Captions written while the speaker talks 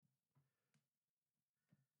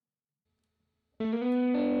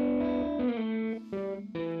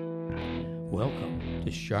Welcome to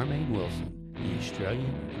Charmaine Wilson, the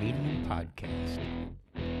Australian Medium Podcast.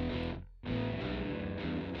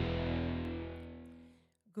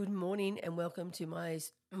 Good morning and welcome to my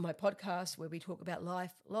podcast where we talk about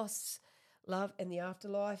life, loss, love and the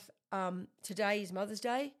afterlife. Today is Mother's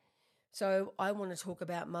Day, so I want to talk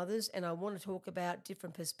about mothers and I want to talk about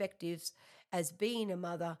different perspectives as being a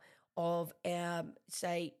mother of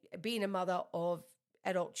being a mother of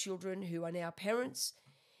adult children who are now parents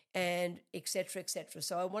and et cetera, et cetera.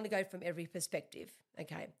 So I want to go from every perspective,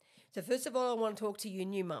 okay? So first of all, I want to talk to you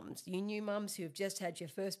new mums who have just had your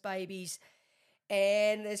first babies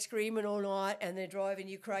and they're screaming all night and they're driving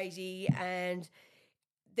you crazy and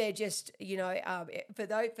they're just,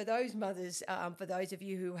 for those mothers, for those of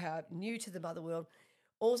you who are new to the mother world,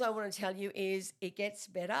 all I want to tell you is it gets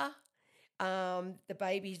better. The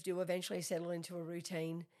babies do eventually settle into a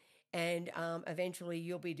routine and eventually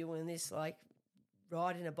you'll be doing this like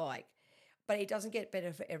riding a bike. But it doesn't get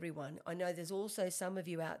better for everyone. I know there's also some of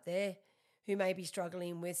you out there who may be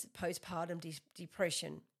struggling with postpartum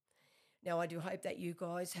depression. Now, I do hope that you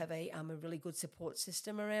guys have a really good support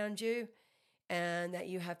system around you and that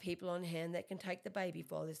you have people on hand that can take the baby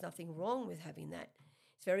for. There's nothing wrong with having that.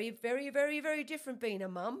 It's very, very, very, very different being a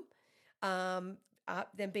mum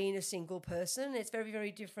than being a single person. It's very,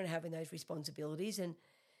 very different having those responsibilities. And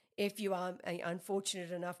if you are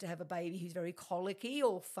unfortunate enough to have a baby who's very colicky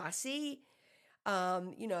or fussy,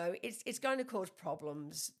 it's going to cause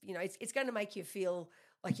problems. It's going to make you feel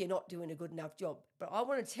like you're not doing a good enough job. But I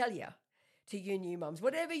want to tell you, to you new mums,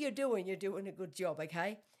 whatever you're doing a good job,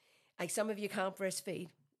 okay? Like some of you can't breastfeed.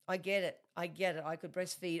 I get it. I could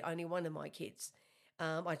breastfeed only one of my kids.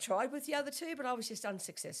 I tried with the other two, but I was just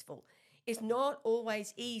unsuccessful. It's not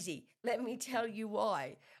always easy. Let me tell you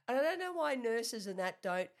why. And I don't know why nurses and that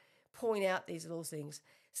don't point out these little things.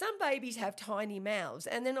 Some babies have tiny mouths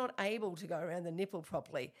and they're not able to go around the nipple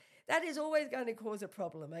properly. That is always going to cause a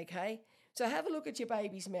problem, okay? So have a look at your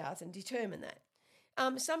baby's mouth and determine that.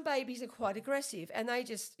 Some babies are quite aggressive and they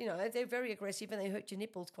just, they're very aggressive and they hurt your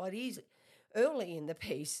nipples quite early in the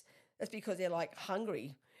piece. That's because they're like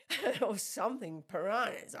hungry or something,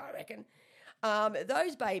 piranhas, I reckon.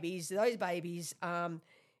 Those babies, you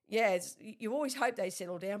always hope they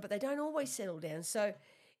settle down, but they don't always settle down. So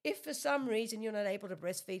if for some reason you're not able to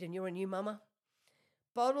breastfeed and you're a new mama,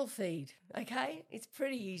 bottle feed, okay? It's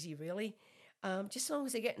pretty easy, really. Just as long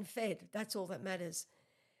as they're getting fed, that's all that matters.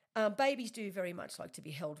 Babies do very much like to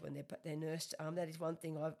be held when they're nursed. That is one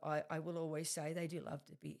thing I will always say. They do love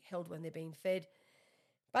to be held when they're being fed.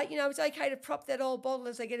 But, it's okay to prop that old bottle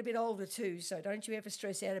as they get a bit older too. So don't you ever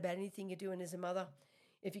stress out about anything you're doing as a mother.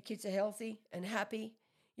 If your kids are healthy and happy,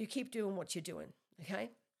 you keep doing what you're doing,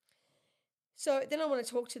 okay? So then I want to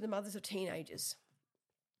talk to the mothers of teenagers.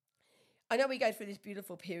 I know we go through this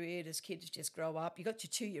beautiful period as kids just grow up. You got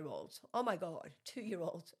your 2-year-olds. Oh, my God,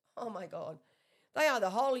 2-year-olds. Oh, my God. They are the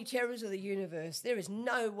holy terrors of the universe. There is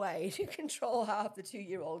no way to control half the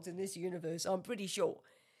 2-year-olds in this universe, I'm pretty sure.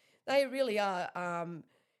 They really are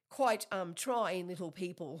quite trying little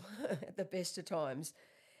people at the best of times.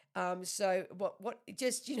 So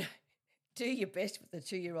do your best with the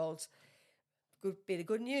 2-year-olds. Good bit of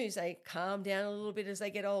good news. They calm down a little bit as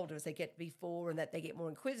they get older, as they get to be 4 and that they get more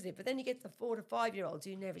inquisitive. But then you get the 4 to 5-year-olds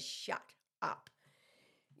who never shut up.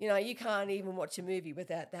 You can't even watch a movie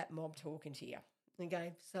without that mob talking to you.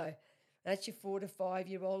 Okay, so that's your 4 to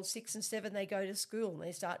 5-year-olds. 6 and 7, they go to school and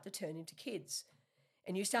they start to turn into kids.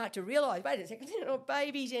 And you start to realise, wait a second, they're not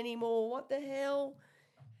babies anymore. What the hell?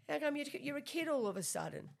 How come you're a kid all of a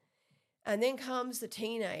sudden? And then comes the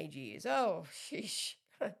teenage years. Oh, sheesh.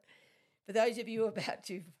 For those of you about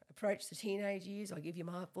to approach the teenage years, I give you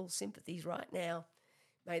my full sympathies right now.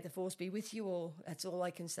 May the force be with you all. That's all I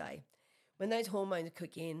can say. When those hormones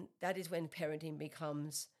kick in, that is when parenting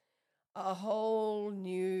becomes a whole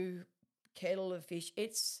new kettle of fish.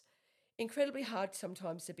 It's incredibly hard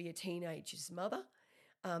sometimes to be a teenager's mother.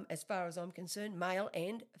 As far as I'm concerned, male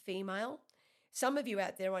and female. Some of you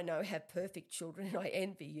out there I know have perfect children and I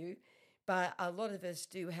envy you, but a lot of us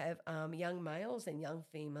do have young males and young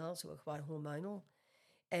females who are quite hormonal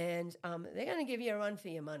and they're going to give you a run for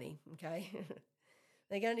your money, okay?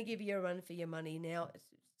 They're going to give you a run for your money. Now,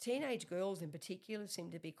 teenage girls in particular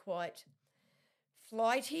seem to be quite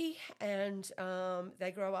flighty and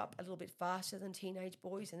they grow up a little bit faster than teenage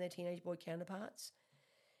boys and their teenage boy counterparts.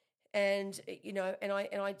 And,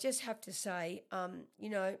 I just have to say,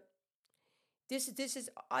 this is,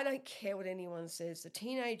 I don't care what anyone says. The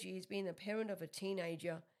teenage years, being a parent of a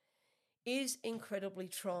teenager is incredibly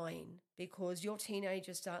trying because your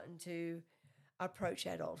teenager's starting to approach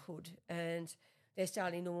adulthood, and they're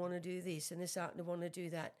starting to want to do this and they're starting to want to do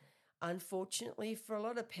that. Unfortunately, for a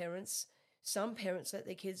lot of parents, some parents let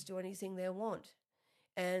their kids do anything they want.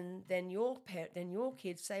 And then your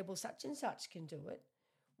kids say, well, such and such can do it.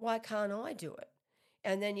 Why can't I do it?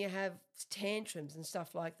 And then you have tantrums and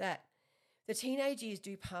stuff like that. The teenage years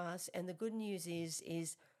do pass, and the good news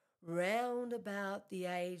is round about the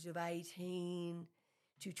age of 18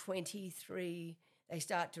 to 23, they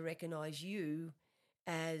start to recognise you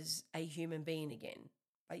as a human being again.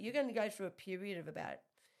 But you're going to go through a period of about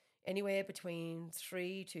anywhere between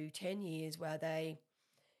 3 to 10 years where they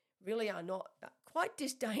really are not quite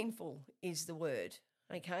disdainful is the word,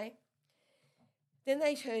 okay? Then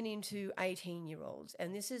they turn into 18-year-olds,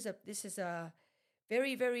 and this is a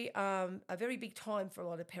very, very a very big time for a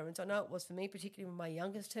lot of parents. I know it was for me, particularly when my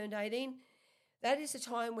youngest turned 18. That is the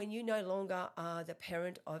time when you no longer are the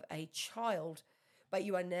parent of a child, but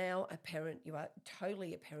you are now a parent. You are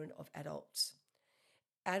totally a parent of adults.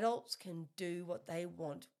 Adults can do what they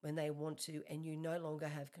want when they want to, and you no longer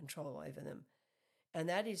have control over them. And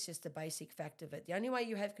that is just the basic fact of it. The only way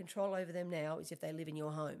you have control over them now is if they live in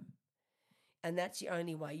your home. And that's the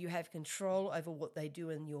only way. You have control over what they do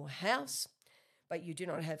in your house, but you do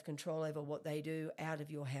not have control over what they do out of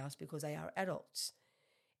your house because they are adults.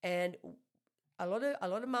 And a lot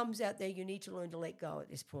of mums out there, you need to learn to let go at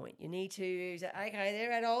this point. You need to say, okay,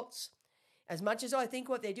 they're adults. As much as I think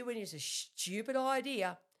what they're doing is a stupid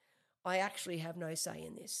idea, I actually have no say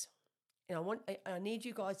in this. And I need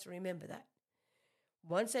you guys to remember that.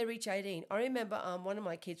 Once they reach 18, I remember one of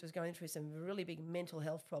my kids was going through some really big mental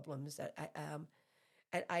health problems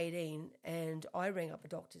at 18, and I rang up a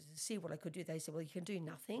doctor to see what I could do. They said, well, you can do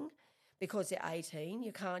nothing because they're 18.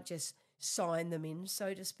 You can't just sign them in,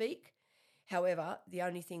 so to speak. However, the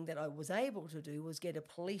only thing that I was able to do was get a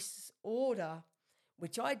police order,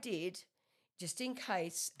 which I did just in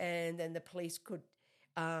case, and then the police could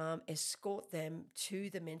escort them to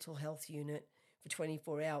the mental health unit for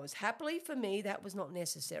 24 hours. Happily for me, that was not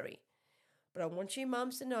necessary. But I want you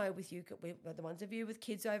mums to know, with the ones of you with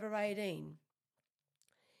kids over 18,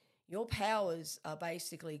 your powers are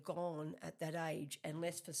basically gone at that age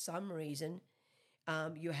unless for some reason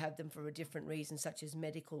you have them for a different reason, such as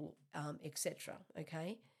medical, etc.,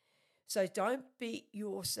 okay? So don't beat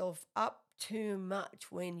yourself up too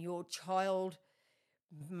much when your child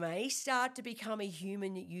may start to become a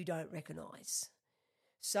human that you don't recognise.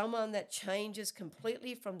 Someone that changes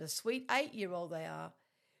completely from the sweet 8-year-old they are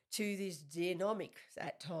to this dynamic,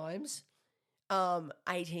 at times,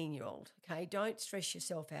 18-year-old, okay? Don't stress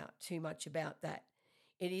yourself out too much about that.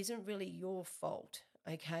 It isn't really your fault,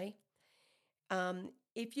 okay?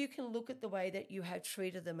 If you can look at the way that you have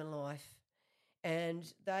treated them in life,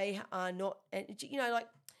 and they are not, and like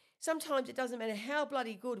sometimes it doesn't matter how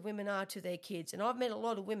bloody good women are to their kids, and I've met a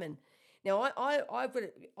lot of women. Now,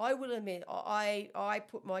 I will admit, I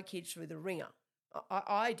put my kids through the ringer.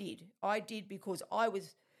 I did because I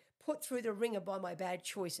was put through the ringer by my bad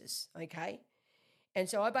choices, okay? And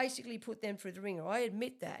so I basically put them through the ringer. I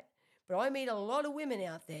admit that. But I meet a lot of women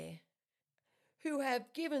out there who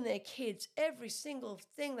have given their kids every single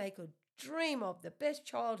thing they could dream of, the best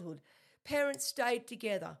childhood. Parents stayed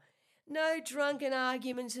together. No drunken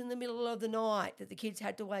arguments in the middle of the night that the kids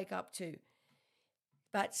had to wake up to.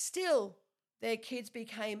 But still, their kids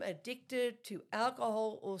became addicted to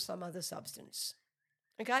alcohol or some other substance.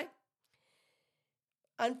 Okay?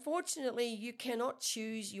 Unfortunately, you cannot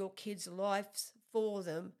choose your kids' lives for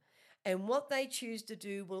them, and what they choose to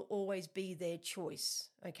do will always be their choice.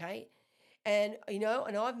 Okay? And,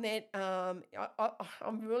 and I've met, I'm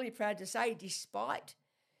really proud to say, despite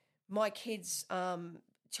my kids'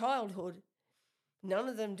 childhood, none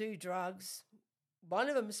of them do drugs. One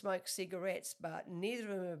of them smokes cigarettes, but neither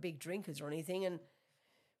of them are big drinkers or anything. And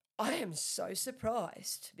I am so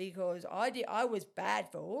surprised because I was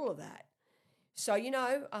bad for all of that. So, I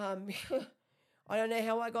don't know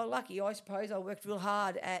how I got lucky. I suppose I worked real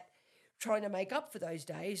hard at trying to make up for those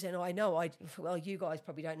days. And I know you guys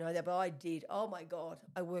probably don't know that, but I did. Oh my God,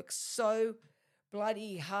 I worked so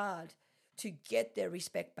bloody hard to get their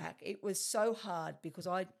respect back. It was so hard because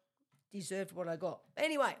I deserved what I got.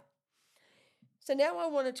 Anyway. So now I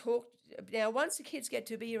want to talk. Now, once the kids get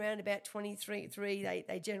to be around about 23,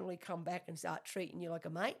 they generally come back and start treating you like a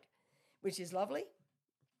mate, which is lovely.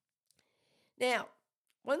 Now,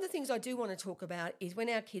 one of the things I do want to talk about is when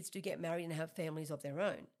our kids do get married and have families of their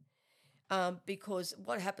own. Because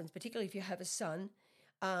what happens, particularly if you have a son,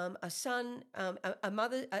 a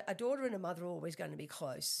daughter and a mother are always going to be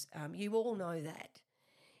close. You all know that.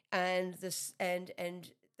 And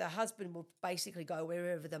the husband will basically go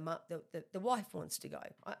wherever the wife wants to go.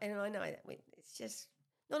 And I know that it's just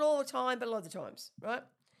not all the time, but a lot of the times, right?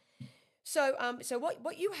 So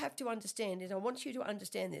what you have to understand is, I want you to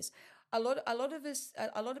understand this. A lot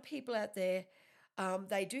of people out there,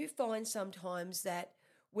 they do find sometimes that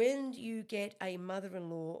when you get a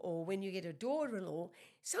mother-in-law or when you get a daughter-in-law,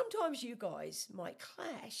 sometimes you guys might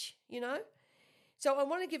clash, So I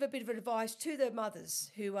want to give a bit of advice to the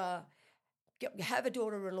mothers who have a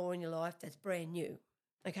daughter-in-law in your life that's brand new,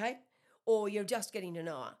 okay? Or you're just getting to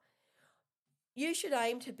know her. You should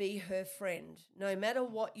aim to be her friend, no matter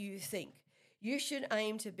what you think. You should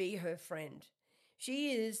aim to be her friend.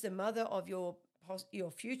 She is the mother of your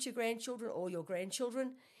future grandchildren or your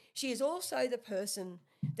grandchildren. She is also the person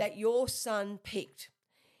that your son picked,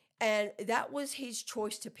 and that was his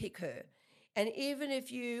choice to pick her. And even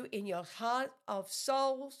if you, in your heart of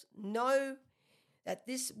souls, know that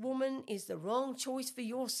this woman is the wrong choice for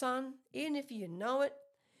your son, even if you know it,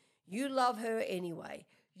 you love her anyway.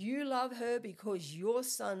 You love her because your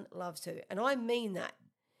son loves her. And I mean that.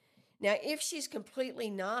 Now, if she's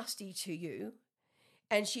completely nasty to you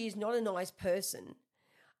and she's not a nice person,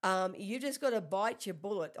 you just got to bite your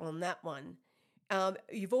bullet on that one.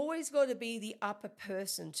 You've always got to be the upper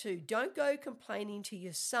person too. Don't go complaining to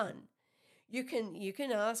your son. You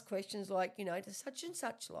can ask questions like, does such and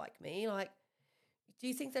such like me? Like, do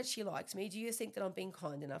you think that she likes me? Do you think that I'm being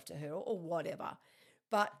kind enough to her or whatever?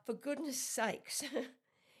 But for goodness sakes,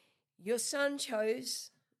 your son chose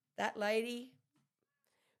that lady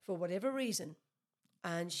for whatever reason,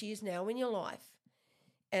 and she is now in your life.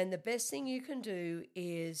 And the best thing you can do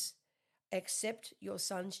is accept your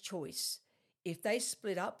son's choice. If they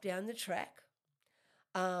split up down the track,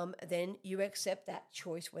 then you accept that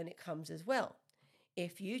choice when it comes as well.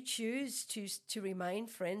 If you choose to remain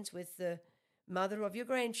friends with the mother of your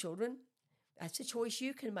grandchildren, that's a choice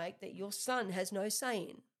you can make that your son has no say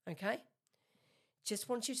in, okay? Just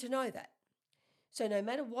want you to know that. So no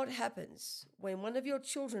matter what happens, when one of your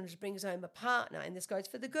children brings home a partner, and this goes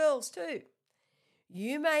for the girls too,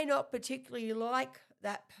 you may not particularly like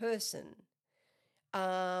that person,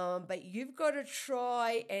 but you've got to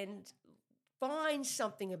try and find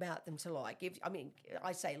something about them to like.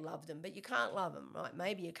 I say love them, but you can't love them, right?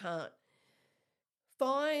 Maybe you can't.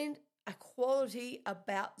 Find a quality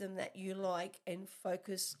about them that you like and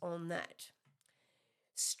focus on that.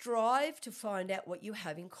 Strive to find out what you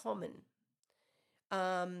have in common.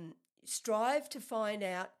 Strive to find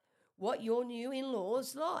out what your new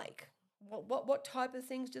in-laws like. What type of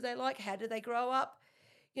things do they like? How do they grow up?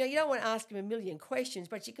 You don't want to ask them a million questions,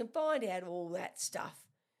 but you can find out all that stuff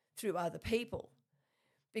through other people,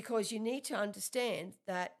 because you need to understand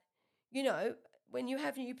that, when you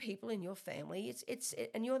have new people in your family,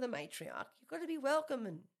 and you're the matriarch, you've got to be welcome,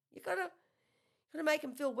 and you've got to make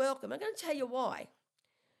them feel welcome. I'm going to tell you why.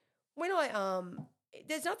 When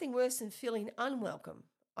there's nothing worse than feeling unwelcome.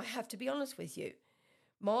 I have to be honest with you.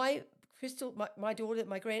 My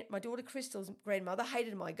daughter Crystal's grandmother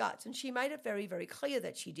hated my guts, and she made it very, very clear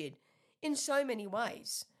that she did, in so many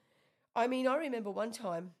ways. I remember one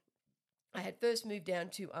time I had first moved down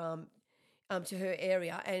to her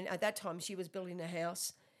area, and at that time she was building a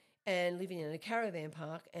house and living in a caravan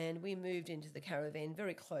park, and we moved into the caravan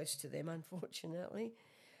very close to them, unfortunately.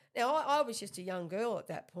 Now, I was just a young girl at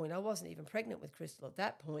that point. I wasn't even pregnant with Crystal at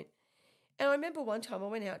that point. And I remember one time I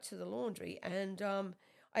went out to the laundry, and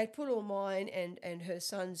I had put all mine and her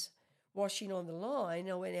son's washing on the line.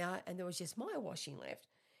 I went out, and there was just my washing left.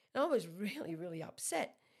 And I was really, really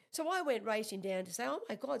upset. So I went racing down to say, oh,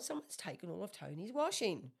 my God, someone's taken all of Tony's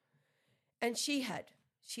washing. And she had.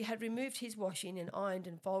 She had removed his washing and ironed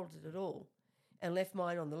and folded it all and left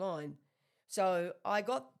mine on the line. So I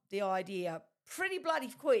got the idea pretty bloody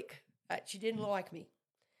quick that she didn't like me.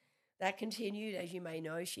 That continued, as you may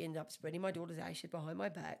know. She ended up spreading my daughter's ashes behind my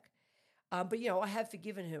back. But, I have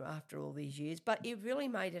forgiven her after all these years, but it really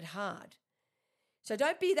made it hard. So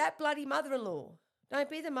don't be that bloody mother-in-law. Don't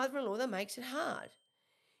be the mother-in-law that makes it hard.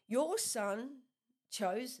 Your son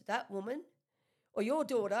chose that woman, or your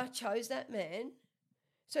daughter chose that man.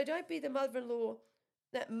 So don't be the mother-in-law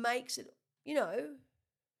that makes it,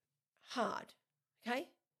 hard, okay?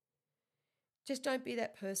 Just don't be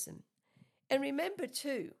that person. And remember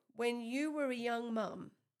too, when you were a young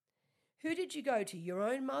mum, who did you go to, your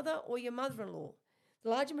own mother or your mother-in-law? The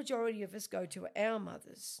large majority of us go to our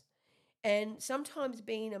mothers. And sometimes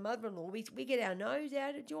being a mother-in-law, we get our nose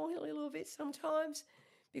out of joint a little bit sometimes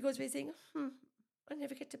because we think, I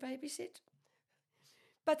never get to babysit.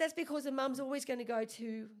 But that's because the mum's always going to go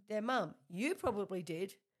to their mum. You probably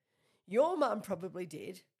did. Your mum probably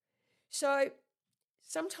did. So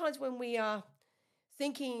sometimes when we are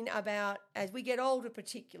thinking about as we get older,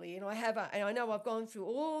 particularly, and I know I've gone through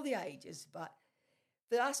all the ages, but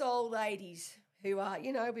for us old ladies who are,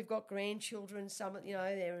 we've got grandchildren, some,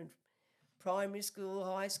 they're in primary school,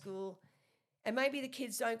 high school, and maybe the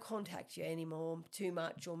kids don't contact you anymore too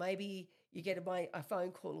much, or maybe you get a phone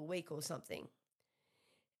call a week or something.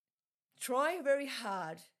 Try very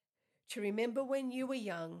hard to remember when you were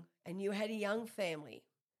young and you had a young family,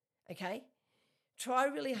 okay? Try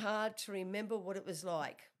really hard to remember what it was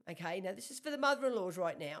like, okay? Now, this is for the mother-in-laws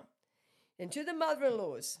right now. And to the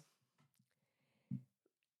mother-in-laws,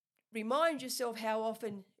 remind yourself how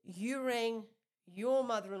often you rang your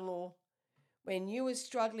mother-in-law when you were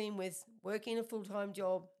struggling with working a full-time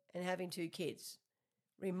job and having 2 kids.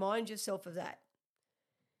 Remind yourself of that,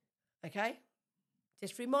 okay?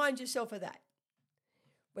 Just remind yourself of that.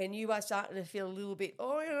 When you are starting to feel a little bit,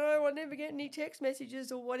 I never get any text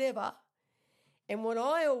messages or whatever. And what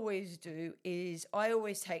I always do is I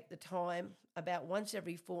always take the time about once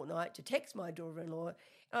every fortnight to text my daughter-in-law, and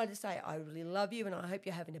I just say, I really love you and I hope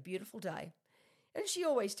you're having a beautiful day. And she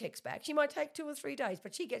always texts back. She might take 2 or 3 days,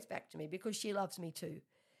 but she gets back to me because she loves me too.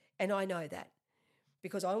 And I know that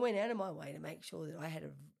because I went out of my way to make sure that I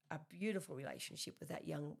had a beautiful relationship with that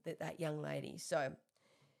young lady. So,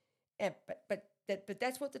 but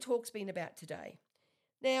that's what the talk's been about today.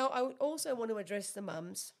 Now, I would also want to address the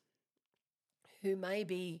mums who may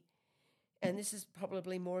be, and this is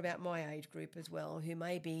probably more about my age group as well, who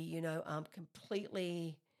may be,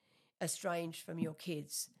 completely estranged from your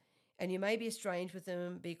kids. And you may be estranged with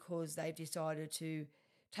them because they've decided to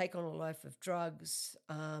take on a life of drugs.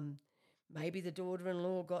 Maybe the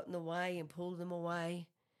daughter-in-law got in the way and pulled them away.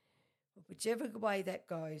 Whichever way that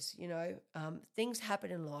goes, things happen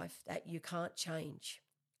in life that you can't change.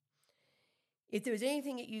 If there's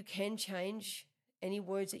anything that you can change, any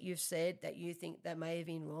words that you've said that you think that may have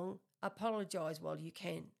been wrong, apologise while you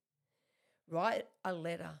can. Write a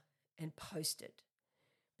letter and post it,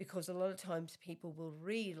 because a lot of times people will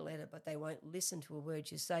read a letter but they won't listen to a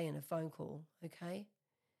word you say in a phone call, okay?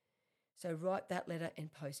 So write that letter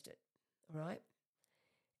and post it, all right?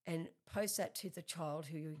 And post that to the child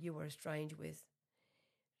who you were estranged with.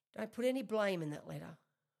 Don't put any blame in that letter.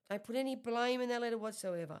 Don't put any blame in that letter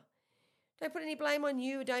whatsoever. Don't put any blame on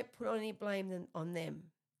you. Don't put any blame on them.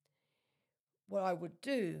 What I would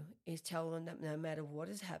do is tell them that no matter what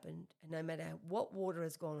has happened and no matter what water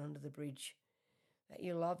has gone under the bridge, that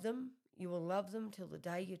you love them. You will love them till the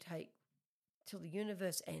day till the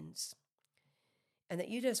universe ends. And that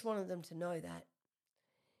you just wanted them to know that.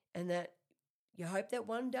 And that you hope that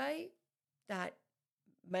one day that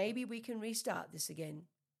maybe we can restart this again,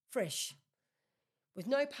 fresh, with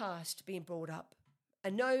no past being brought up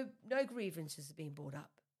and no grievances being brought up.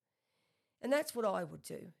 And that's what I would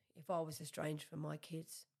do if I was estranged from my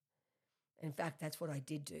kids. In fact, that's what I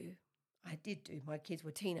did do. My kids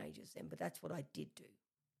were teenagers then, but that's what I did do,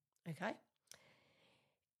 okay?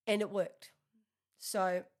 And it worked.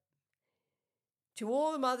 So to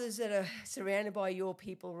all the mothers that are surrounded by your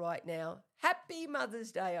people right now, happy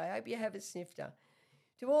Mother's Day. I hope you have a snifter.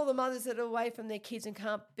 To all the mothers that are away from their kids and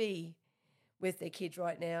can't be with their kids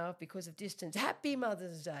right now because of distance, happy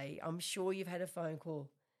Mother's Day. I'm sure you've had a phone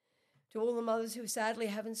call. To all the mothers who sadly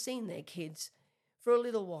haven't seen their kids for a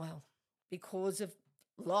little while because of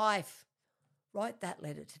life, write that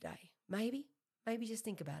letter today. Maybe just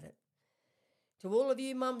think about it. To all of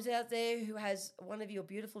you mums out there who has one of your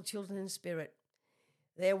beautiful children in spirit,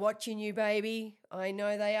 they're watching you, baby. I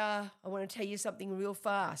know they are. I want to tell you something real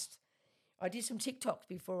fast. I did some TikToks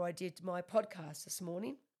before I did my podcast this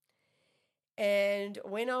morning. And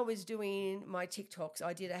when I was doing my TikToks,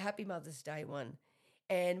 I did a Happy Mother's Day one.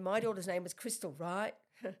 And my daughter's name was Crystal, right?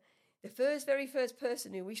 The very first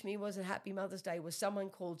person who wished me was a Happy Mother's Day was someone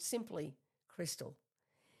called simply Crystal.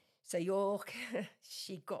 So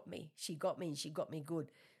she got me and she got me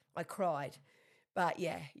good. I cried. But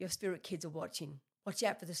yeah, your spirit kids are watching. Watch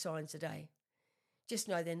out for the signs today. Just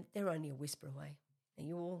know then they're only a whisper away. And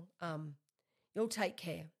you'll take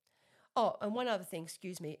care. Oh, and one other thing,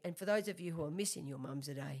 excuse me, and for those of you who are missing your mums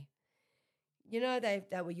today,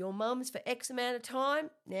 they were your mums for X amount of time.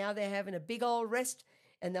 Now they're having a big old rest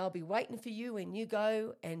and they'll be waiting for you when you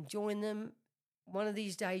go and join them one of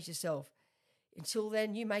these days yourself. Until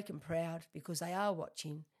then, you make them proud because they are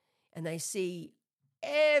watching and they see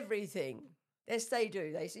everything. Yes, they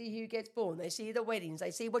do. They see who gets born. They see the weddings.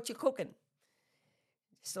 They see what you're cooking.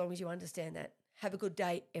 As long as you understand that. Have a good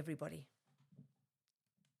day, everybody.